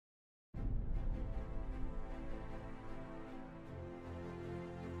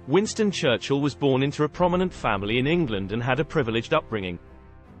Winston Churchill was born into a prominent family in England and had a privileged upbringing.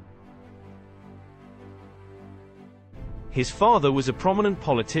 His father was a prominent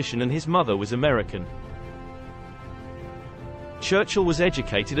politician and his mother was American. Churchill was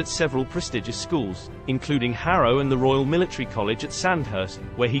educated at several prestigious schools, including Harrow and the Royal Military College at Sandhurst,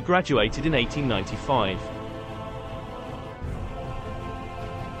 where he graduated in 1895.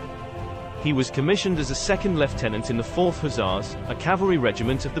 He was commissioned as a second lieutenant in the 4th Hussars, a cavalry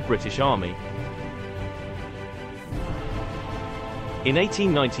regiment of the British Army. In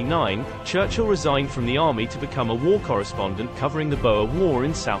 1899, Churchill resigned from the army to become a war correspondent covering the Boer War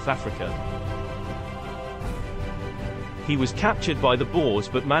in South Africa. He was captured by the Boers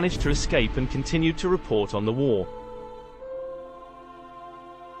but managed to escape and continued to report on the war.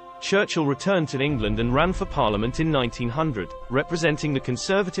 Churchill returned to England and ran for Parliament in 1900, representing the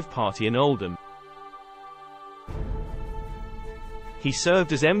Conservative Party in Oldham. He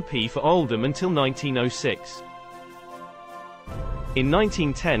served as MP for Oldham until 1906. In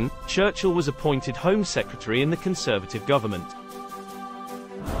 1910, Churchill was appointed Home Secretary in the Conservative government.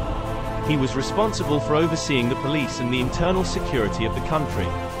 He was responsible for overseeing the police and the internal security of the country.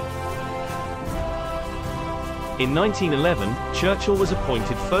 In 1911, Churchill was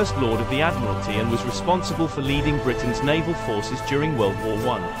appointed First Lord of the Admiralty and was responsible for leading Britain's naval forces during World War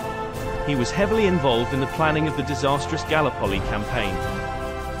I. He was heavily involved in the planning of the disastrous Gallipoli campaign.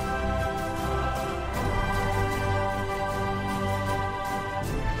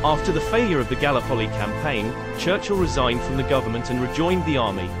 After the failure of the Gallipoli campaign, Churchill resigned from the government and rejoined the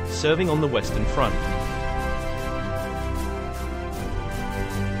army, serving on the Western Front.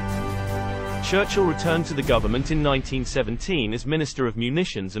 Churchill returned to the government in 1917 as Minister of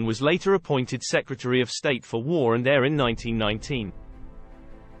Munitions and was later appointed Secretary of State for War and Air in 1919.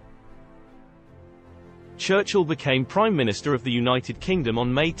 Churchill became Prime Minister of the United Kingdom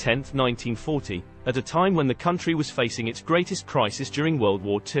on May 10, 1940, at a time when the country was facing its greatest crisis during World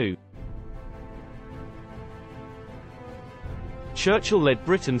War II. Churchill led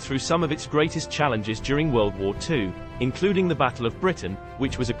Britain through some of its greatest challenges during World War II, including the Battle of Britain,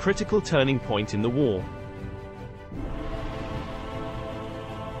 which was a critical turning point in the war.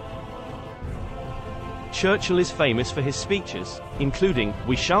 Churchill is famous for his speeches, including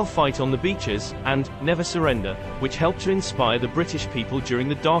 "We shall fight on the beaches" and "Never surrender," which helped to inspire the British people during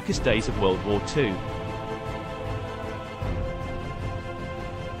the darkest days of World War II.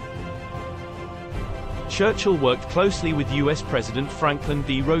 Churchill worked closely with US President Franklin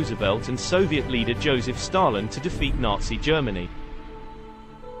D. Roosevelt and Soviet leader Joseph Stalin to defeat Nazi Germany.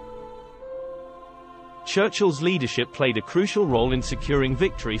 Churchill's leadership played a crucial role in securing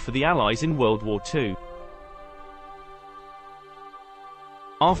victory for the Allies in World War II.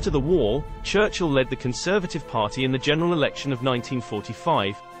 After the war, Churchill led the Conservative Party in the general election of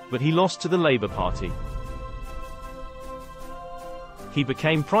 1945, but he lost to the Labour Party. He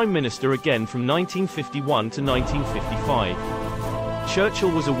became Prime Minister again from 1951 to 1955. Churchill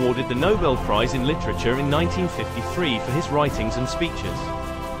was awarded the Nobel Prize in Literature in 1953 for his writings and speeches.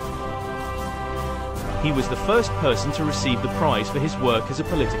 He was the first person to receive the prize for his work as a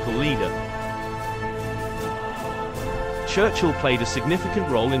political leader. Churchill played a significant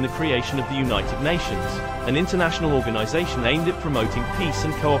role in the creation of the United Nations, an international organization aimed at promoting peace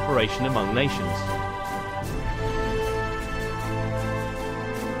and cooperation among nations.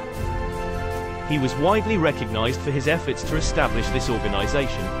 He was widely recognized for his efforts to establish this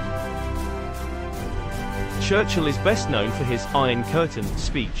organization. Churchill is best known for his Iron Curtain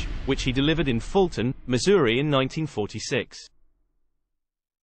speech, which he delivered in Fulton, Missouri in 1946.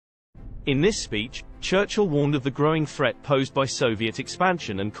 In this speech, Churchill warned of the growing threat posed by Soviet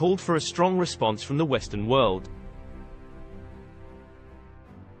expansion and called for a strong response from the Western world.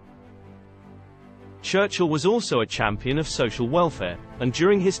 Churchill was also a champion of social welfare, and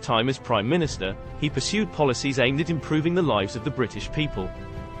during his time as Prime Minister, he pursued policies aimed at improving the lives of the British people.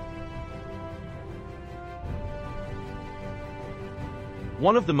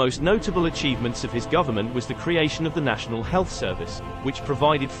 One of the most notable achievements of his government was the creation of the National Health Service, which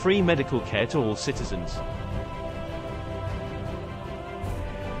provided free medical care to all citizens.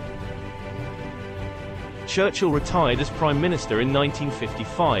 Churchill retired as Prime Minister in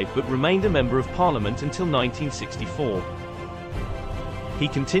 1955 but remained a Member of Parliament until 1964. He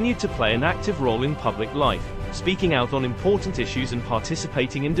continued to play an active role in public life, speaking out on important issues and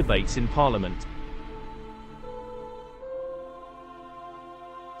participating in debates in Parliament.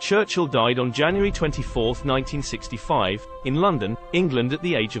 Churchill died on January 24, 1965, in London, England at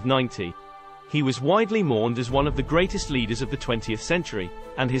the age of 90. He was widely mourned as one of the greatest leaders of the 20th century,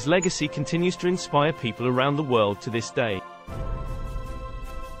 and his legacy continues to inspire people around the world to this day.